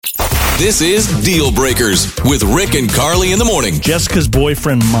This is Deal Breakers with Rick and Carly in the morning. Jessica's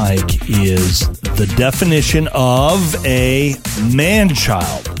boyfriend, Mike, is the definition of a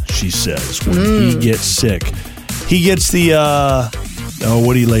man-child, she says, when he gets sick. He gets the,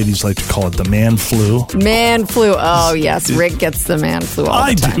 what do you ladies like to call it, the man flu? Man flu. Oh, yes. Rick gets the man flu all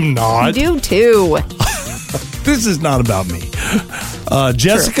the time. I do not. You do, too. This is not about me.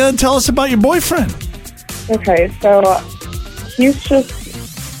 Jessica, tell us about your boyfriend. Okay, so he's just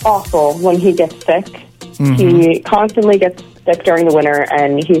awful when he gets sick. Mm-hmm. He constantly gets sick during the winter,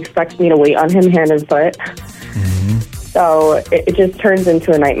 and he expects me to wait on him hand and foot. Mm-hmm. So it just turns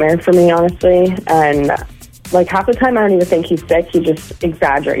into a nightmare for me, honestly. And like half the time, I don't even think he's sick. He just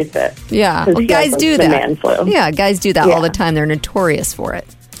exaggerates it. Yeah, well, guys do that. Man flu. Yeah, guys do that all the time. They're notorious for it.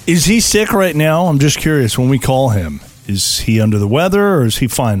 Is he sick right now? I'm just curious. When we call him, is he under the weather, or is he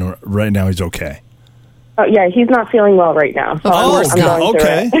fine right now? He's okay. Oh, yeah, he's not feeling well right now. So I'm going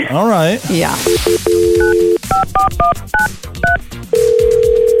okay. through it. All right. Yeah.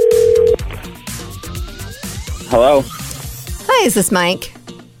 Hello? Hi, is this Mike?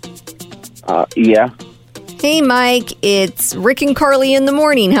 Yeah. Hey, Mike. It's Rick and Carly in the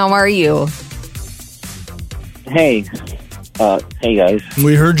morning. How are you? Hey. Hey, guys.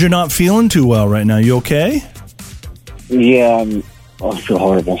 We heard you're not feeling too well right now. You okay? Yeah, I feel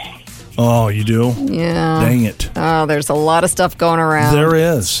horrible. Oh, you do? Yeah. Dang it. Oh, there's a lot of stuff going around. There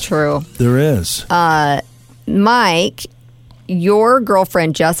is. It's true. There is. Mike, your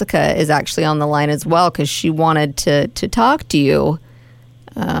girlfriend Jessica is actually on the line as well because she wanted to talk to you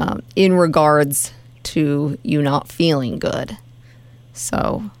in regards to you not feeling good.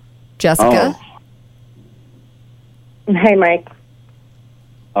 So, Jessica? Oh. Hey, Mike.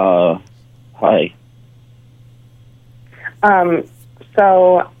 Hi.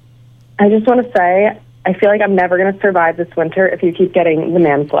 So I just want to say, I feel like I'm never going to survive this winter if you keep getting the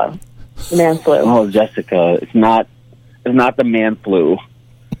man flu. The man flu. Oh, Jessica, it's not the man flu.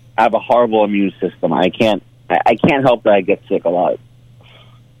 I have a horrible immune system. I can't help that I get sick a lot.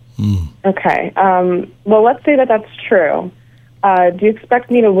 Okay. Well, let's say that that's true. Do you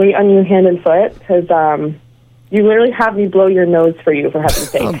expect me to wait on you hand and foot? Because you literally have me blow your nose for you, for heaven's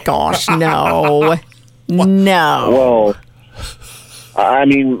sake. Oh, gosh, no. No. Well, I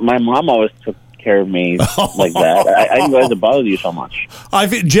mean, my mom always took care of me like that. I didn't realize it bothered you so much.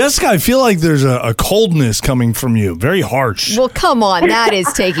 Jessica, I feel like there's a coldness coming from you. Very harsh. Well, come on. That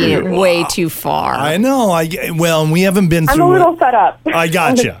is taking it way too far. I know. We haven't been through I'm a little fed up. I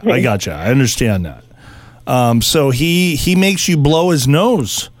gotcha. I understand that. So he makes you blow his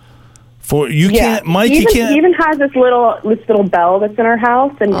nose. Can't, Mike. He can't. He even has this little bell that's in our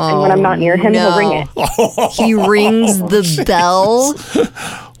house, and when I'm not near him, he'll ring it. He rings the bell.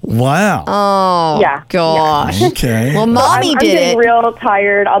 Wow. Oh, yeah. Gosh. Yeah. Okay. Well, Mommy I'm did getting it. real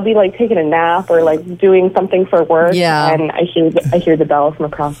tired. I'll be like taking a nap or like doing something for work. Yeah. And I hear the bell from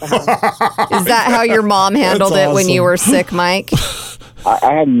across the house. Is that how your mom handled it when you were sick, Mike?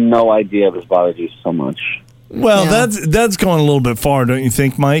 I had no idea this bothered you so much. Well, that's going a little bit far, don't you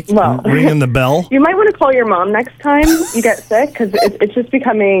think, Mike? Well, ringing the bell. You might want to call your mom next time you get sick because it's just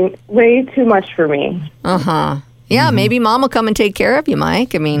becoming way too much for me. Yeah, maybe Mom will come and take care of you,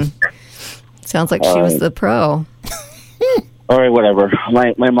 Mike. I mean, sounds like she was the pro. All right, whatever.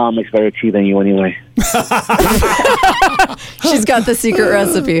 My mom makes better tea than you anyway. She's got the secret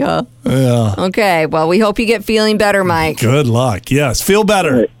recipe, huh? Yeah. Okay, well, we hope you get feeling better, Mike. Good luck. Yes, feel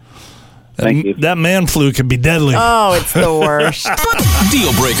better. Right. Thank you. That man flu could be deadly. Oh, it's the worst.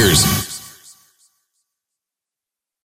 Deal Breakers